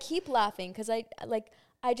 but I keep laughing because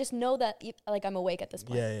I just know that like I'm awake at this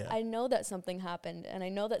point. Yeah, yeah. I know that something happened, and I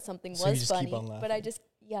know that something So you was just keep funny, on but I laughing. just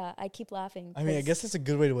I keep laughing. I mean, I 'cause- guess that's a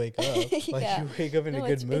good way to wake up. Like Yeah. you wake up in a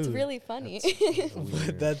good mood. It's really funny. That's But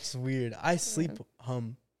weird. that's weird. I sleep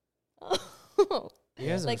hum. You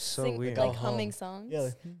guys like are so sing, weird. like I'll hum. humming songs. Yeah,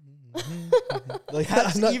 like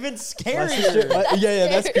That's I'm not- even my scarier. sister, yeah,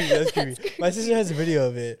 that's scary. creepy. That's creepy. That's My sister has a video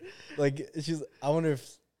of it. Like she's, I wonder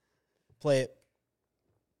if play it.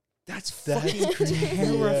 That's That's fucking creepy.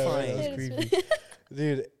 terrifying. Yeah, that's creepy,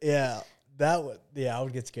 dude. Yeah, that would. Yeah, I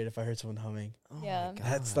would get scared if I heard someone humming. Oh my Yeah.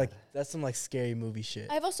 That's God. like that's some like scary movie shit.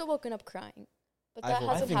 I've also woken up crying, but I've that woke-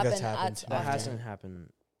 I hasn't think that's happened happened at too. that Yeah. hasn't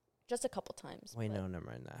happened. just a couple times. Wait, but- no, never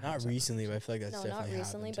mind. That Not has recently, but I happened. feel like that's No, definitely not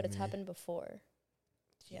recently, happened but to it's me. happened before.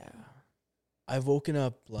 Yeah. I've woken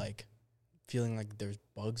up like feeling like there's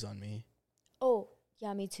bugs on me, Oh,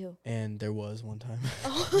 yeah, me too. and there was one time.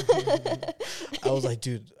 Oh. I was like,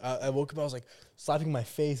 dude, I woke up, I was like slapping my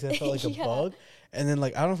face, and I felt like a Yeah. bug. And then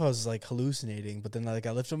like I don't know if I was like hallucinating, but then like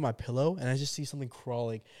I lifted up my pillow and I just see something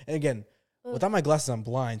crawling. And again, Ugh. without my glasses, I'm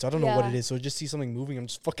blind, so I don't know what it Yeah. is. So I just see something moving. I'm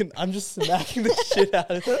just smacking the shit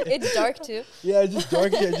out of it. It's dark too. Yeah, it's just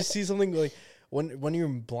dark. I just see something like when you're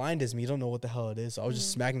blind as me, you don't know what the hell it is. So I was just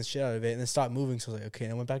Mhm. smacking the shit out of it, and then stopped moving. So I was like, okay,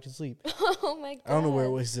 and I went back to sleep. Oh my god. I don't know where it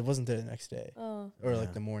was. It wasn't there the next day, Oh, or like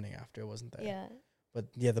Yeah. the morning after. It wasn't there. yeah. But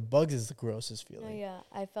yeah, the bugs is the grossest No, feeling. yeah.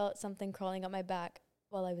 I felt something crawling up my back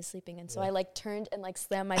while I was sleeping, and so Yeah. I like turned and like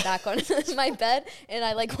slammed my back on my bed, and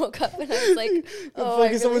I like woke up and I was like, oh,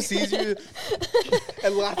 Fucking I someone really- sees you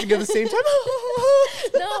and laughing at the same time.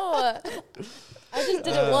 No. I just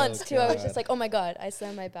did it Oh, once too. I was God. just like, oh my god. I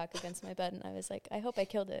slammed my back against my bed, and I was like, I hope I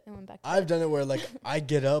killed it, and went back to I've bed. done it where like I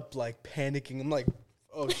get up like panicking. I'm like,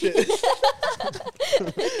 oh shit.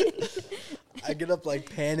 I get up like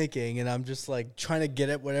panicking, and I'm just like trying to get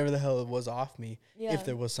at whatever the hell it was off me, Yeah. if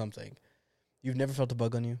there was something. You've never felt a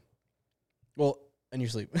bug on you? Well, in your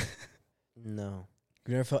sleep. No.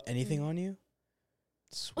 You've never felt anything Mm. on you?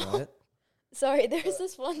 Sweat? Sorry, there was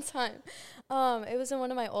this one time. It was in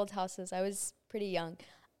one of my old houses. I was pretty young.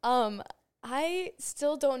 I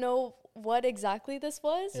still don't know what exactly this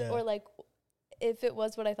was, Yeah. or like if it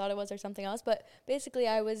was what I thought it was or something else. But basically,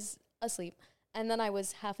 I was asleep, and then I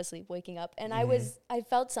was half asleep, waking up, and I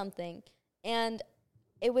felt something, and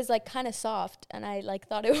it was like kind of soft, and I like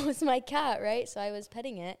thought it was my cat, right? So I was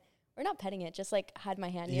petting it, or not petting it, just like had my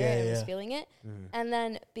hand near Yeah, it and was yeah. feeling it. Mm. And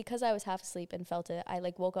then because I was half asleep and felt it, I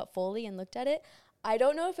like woke up fully and looked at it. I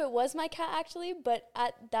don't know if it was my cat actually, but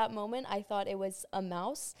at that moment I thought it was a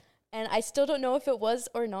mouse, and I still don't know if it was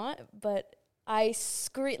or not, but I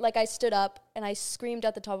stood up and I screamed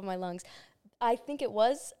at the top of my lungs. I think it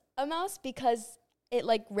was a mouse because it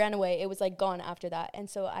like ran away. It was like gone after that. And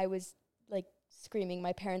so I was like screaming.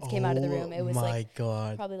 My parents came out of the room. It was my like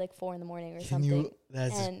God. probably like 4 a.m. or Can something. you?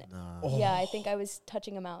 That's And No. yeah, I think I was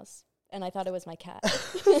touching a mouse and I thought it was my cat.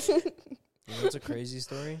 You know what's a crazy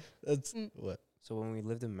story? that's Mm. what? So when we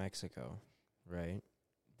lived in Mexico, right,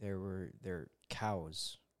 there were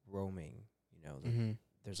cows roaming. You know, Mm-hmm.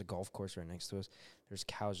 there's a golf course right next to us. There's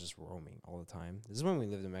cows just roaming all the time. This is when we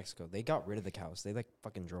lived in Mexico. They got rid of the cows. They like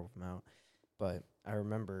fucking drove them out. But I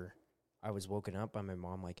remember I was woken up by my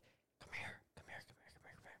mom like, come here, come here, come here, come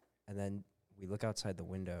here, come here. And then we look outside the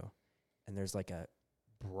window, and there's like a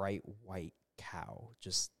bright white cow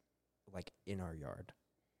just like in our yard,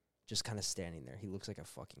 just kind of standing there. He looks like a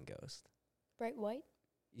fucking ghost. Bright white?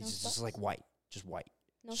 He's No just spots? like white, just white,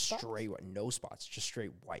 No spots? straight white, no spots, just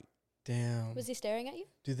straight white. Damn. Was he staring at you?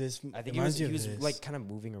 Dude, this I think he reminds was me of this. like kind of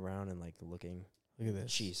moving around and like looking. Look at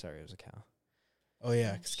this. She, sorry, it was a cow. Oh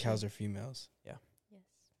yeah, Oh, because cows are females. Yes.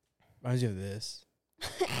 Reminds you of this.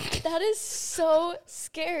 That is so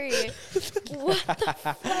scary. What the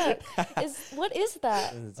fuck? What is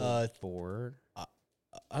that? It's Uh, a board.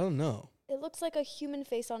 I don't know. It looks like a human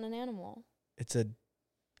face on an animal. It's a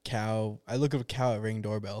cow. I look up a cow at Ring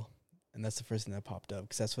Doorbell, and that's the first thing that popped up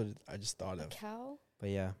because that's what I just thought A of. cow? But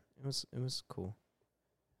yeah, it was cool.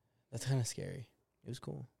 That's kind of scary. It was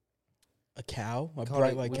cool. A cow, a We called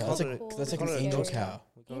bright it- white we cow. called That's it- like that's we like an called it a angel ghost cow.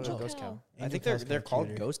 We call it Angel a ghost cow. cow. I Angel think cow's they're kinda called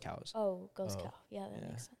cuter. ghost cows. Oh, ghost Oh. cow. Yeah, that Yeah.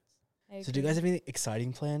 makes sense. I So do you guys have agree. anything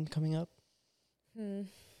exciting planned coming up?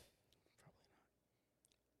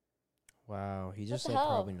 Wow, he What just the said hell?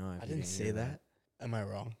 probably not. if I you didn't say hear that. Am I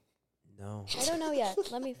wrong? No, I don't know yet.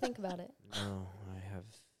 Let me think about it. no, I have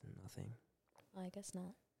nothing I guess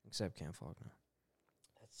not. except Camp Fog now.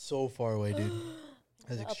 That's so far away, dude. I That's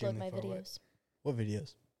have to upload extremely my far away. videos. What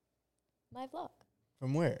videos? My vlog.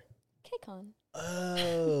 From where? KCON.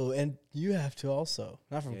 Oh, and you have to also.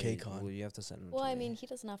 Not from Yeah, KCON. Well, you have to send them. Well, to I me. mean, he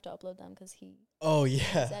doesn't have to upload them because he. Oh, He's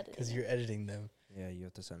yeah. editing Because it. you're editing them. Yeah, you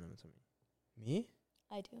have to send them to me. Me?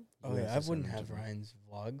 I do. Oh, You yeah. have I to send wouldn't them have to me. Ryan's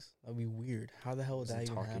vlogs. That would be weird. How the hell would that Wasn't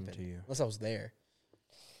even talking happen? to you. Unless I was there.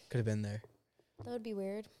 Could have been there. That would be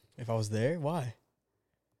weird. If I was there, why?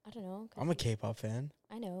 I don't know. 'cause I'm a K-pop fan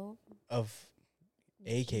I know. of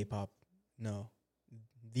a K-pop. No.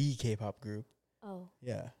 The K-pop group. Oh,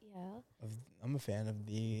 Yeah. yeah. I'm a fan of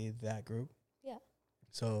that group. Yeah.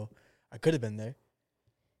 So I could have been there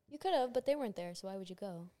You could have, but they weren't there, so why would you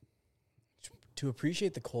go? to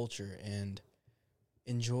appreciate the culture and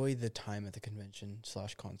enjoy the time at the convention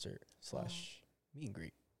 / concert / meet and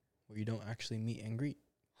greet, where you don't actually meet and greet.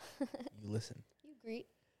 You listen. You greet.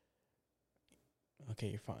 Okay,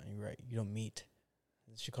 you're fine. You're right. You don't meet.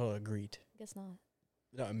 You should call it a greet, Guess not.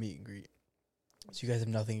 not a meet and greet. So you guys have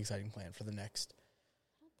nothing exciting planned for the next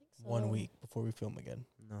I don't think so. 1 week before we film again.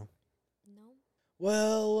 No. No.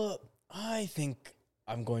 Well, I think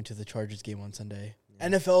I'm going to the Chargers game on Sunday. Yeah.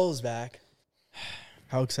 NFL is back.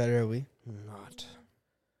 How excited are we? Not.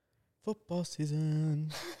 Football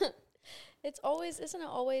season. It's always, isn't it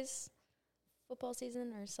always football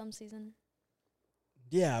season or some season?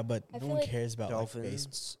 Yeah, but I no feel one like cares about like baseball.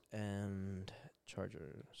 Dolphins and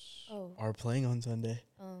Chargers. Oh. Are playing on Sunday.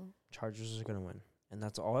 Oh. Chargers are gonna win, and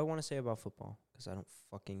that's all I want to say about football because I don't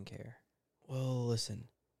fucking care. Well, listen,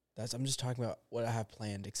 I'm just talking about what I have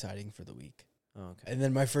planned exciting for the week. Oh, okay. And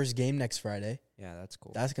then my first game next Friday. Yeah, that's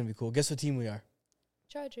cool. That's gonna be cool. Guess what team we are?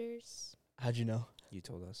 Chargers. How'd you know? You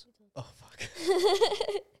told us. Oh fuck!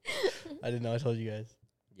 I didn't know. I told you guys.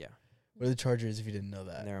 Yeah. We're the Chargers. If you didn't know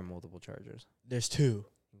that, And there are multiple Chargers. there's two,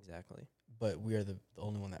 Exactly. but we are the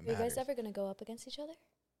only one that Are you matters. guys ever going to go up against each other?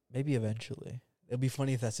 Maybe eventually. It'll be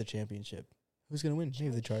funny if that's the championship. Who's gonna win?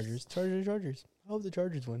 Maybe the Chargers. Chargers. I hope the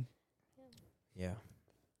Chargers win. Yeah.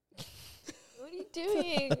 What are you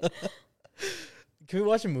doing? Can we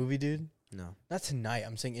watch a movie, dude? No. Not tonight.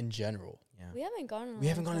 I'm saying in general. Yeah. We haven't gone in a We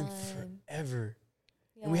haven't long gone in time. forever.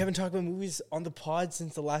 Yeah. And we haven't talked about movies on the pod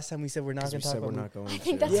since the last time we said we're not 'Cause going we to talk said we're about not going I to.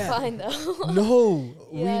 think that's Yeah. fine, though. No,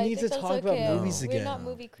 Yeah, we I need to think that's talk about okay. movies No. again. We're not No.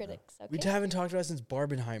 movie critics, okay? We haven't talked about it since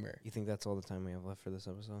Barbenheimer. You think that's all the time we have left for this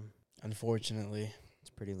episode? Unfortunately, It's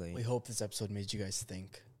pretty late. we hope this episode made you guys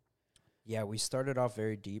think. Yeah, we started off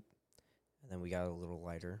very deep, and then we got a little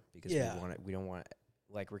lighter because Yeah. we don't want,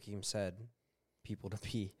 like Rakeem said, people to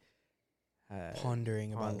be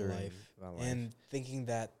Pondering about pondering life about life. and thinking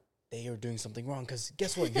that they are doing something wrong. Because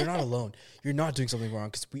guess what? You're not alone. You're not doing something wrong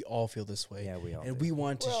because we all feel this way. Yeah, we all And do. we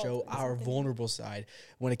want to We're all show doing our something. vulnerable side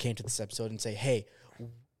when it came to this episode and say, hey,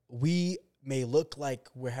 we may look like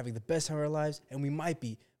we're having the best time of our lives, and we might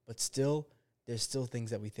be, but still, there's still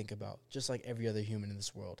things that we think about, just like every other human in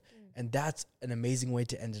this world. And that's an amazing way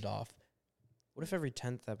to end it off. What if every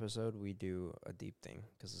 10th episode we do a deep thing?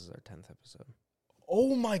 Because this is our 10th episode.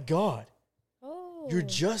 Oh my God. Oh. You're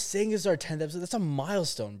just saying this is our 10th episode? That's a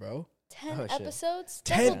milestone, bro. 10 Oh, shit. episodes?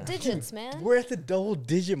 10 Double digits, man. We're at the double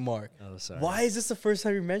digit mark. Oh, sorry. Why is this the first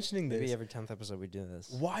time you're mentioning this? Maybe every 10th episode we do this.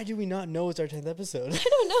 Why do we not know it's our 10th episode? I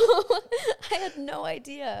don't know. I had no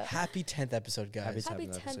idea. Happy 10th episode, guys. Happy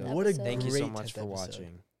 10th 10th episode. episode. What a Thank you so great much 10th for episode.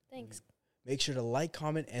 watching. Thanks. Make sure to like,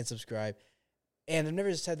 comment, and subscribe. And I've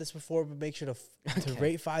never said this before, but make sure to Okay.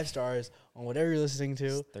 rate 5 stars on whatever you're listening It's to.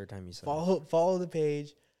 the third time you said Follow the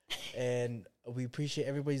page, and we appreciate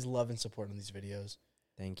everybody's love and support on these videos.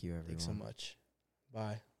 that. Thank you, everyone. Thanks so much.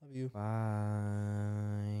 Bye. Love you. Bye.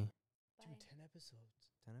 Bye. Dude, 10 episodes.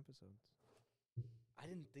 10 episodes. I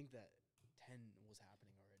didn't think that 10 was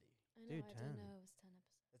happening already. I know, Dude, I 10. didn't know it was 10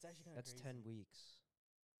 episodes. That's actually kind of That's crazy. 10 weeks.